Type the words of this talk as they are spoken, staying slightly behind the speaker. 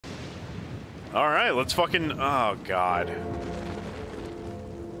All right, let's fucking. Oh God.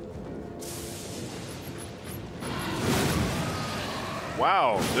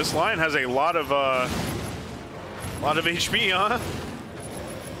 Wow, this lion has a lot of HP, huh?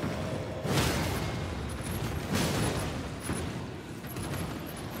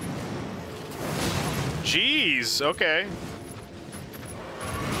 Jeez. Okay.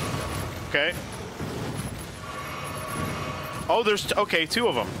 Okay. Oh, there's okay, two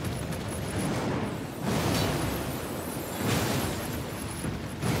of them.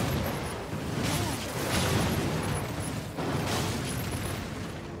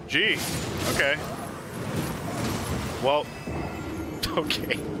 Gee. Okay. Well.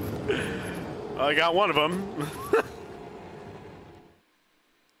 Okay. I got one of them.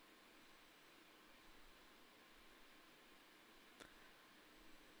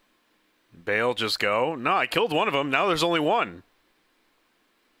 Bale, just go. No, I killed one of them. Now there's only one.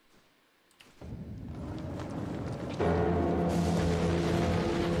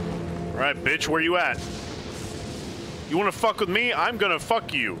 Alright, bitch, where you at? You wanna fuck with me? I'm gonna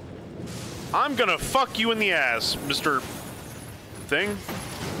fuck you. I'm gonna fuck you in the ass, Mr. Thing.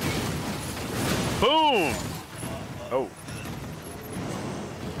 Boom! Oh.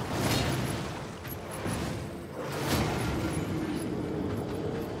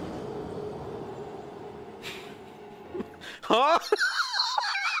 Huh?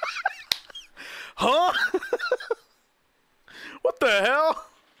 Huh? What the hell?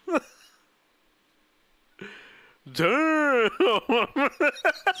 Damn.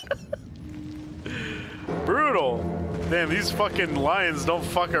 Brutal. Damn, these fucking lions don't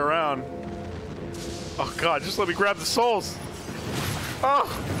fuck around. Oh God, just let me grab the souls. Oh,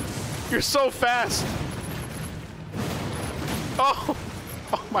 you're so fast. Oh,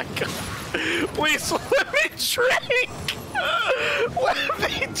 oh my God. Please let me drink. Let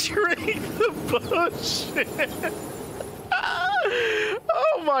me drink the bullshit.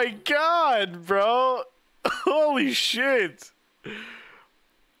 Oh my God, bro. Holy shit.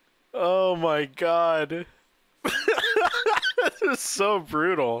 Oh my God. This is so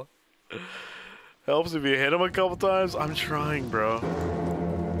brutal. Helps if you hit him a couple times. I'm trying, bro.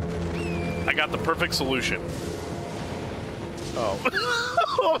 I got the perfect solution. Oh.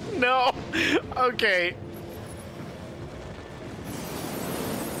 Oh no. Okay.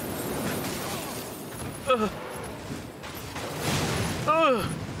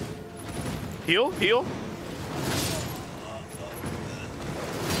 Heal, heal.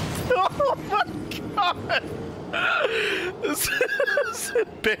 Oh my God. This is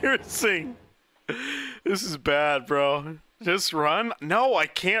embarrassing. This is bad, bro. Just run? No, I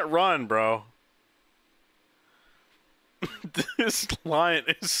can't run, bro. This lion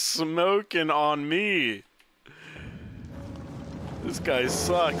is smoking on me. This guy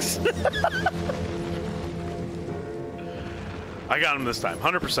sucks. I got him this time,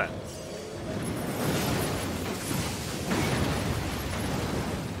 100%.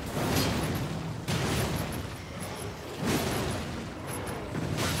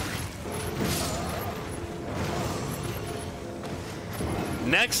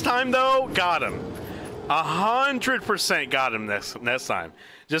 Next time, though, got him. 100% got him next time.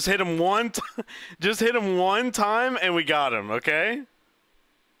 Just hit him one just hit him one time and we got him, okay?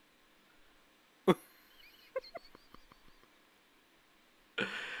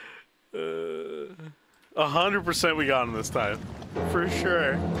 100% we got him this time. For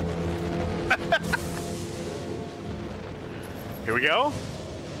sure. Here we go.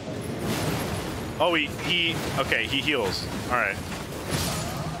 Oh, okay, he heals. All right.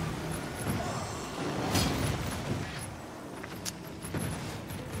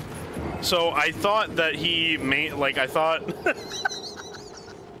 So I thought that he made, like, I thought.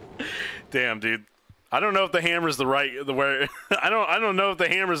 Damn, dude. I don't know if the hammer's the right, I don't know if the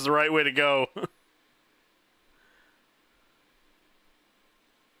hammer's the right way to go.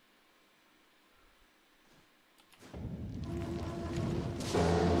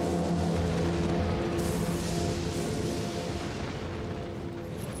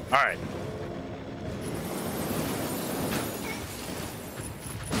 All right.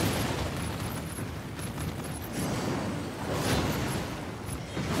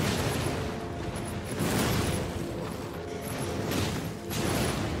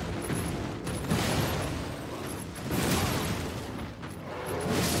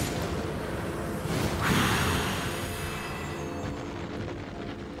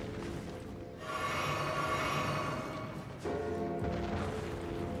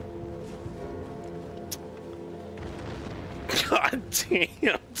 God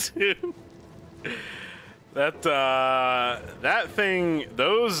damn, dude. That thing,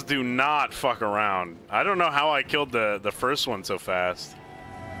 those do not fuck around. I don't know how I killed the first one so fast.